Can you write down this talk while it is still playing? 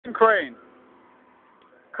crane.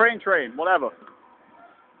 Crane train, whatever.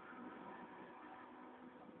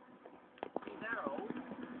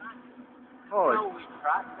 Holy.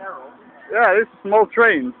 Yeah, these are small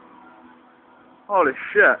trains. Holy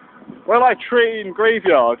shit. We're like train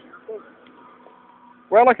graveyard.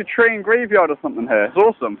 We're like a train graveyard or something here. It's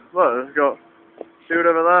awesome. Look, we've got a dude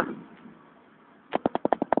over there.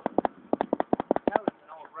 That was an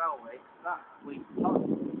old railway. That's sweet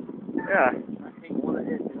fun. Yeah. I think what it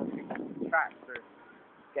is I think the tracks are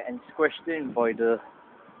getting squished in by the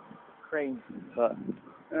crane. But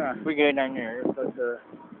Yeah. if we go down here, it's like the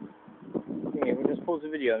yeah, we'll just pause the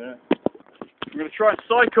video a minute. I'm going to try and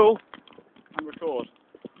cycle and record.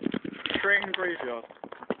 Train graveyard.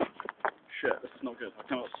 Shit, this is not good. I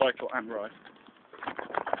cannot cycle and ride.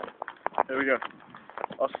 Here we go.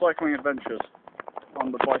 Our cycling adventures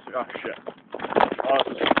on the bicycle. Oh shit. Oh,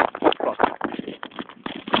 this is fuck.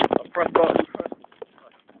 I press button.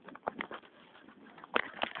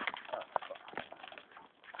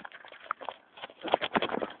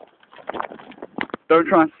 Don't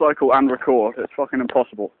try and cycle and record. It's fucking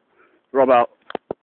impossible. Rob out.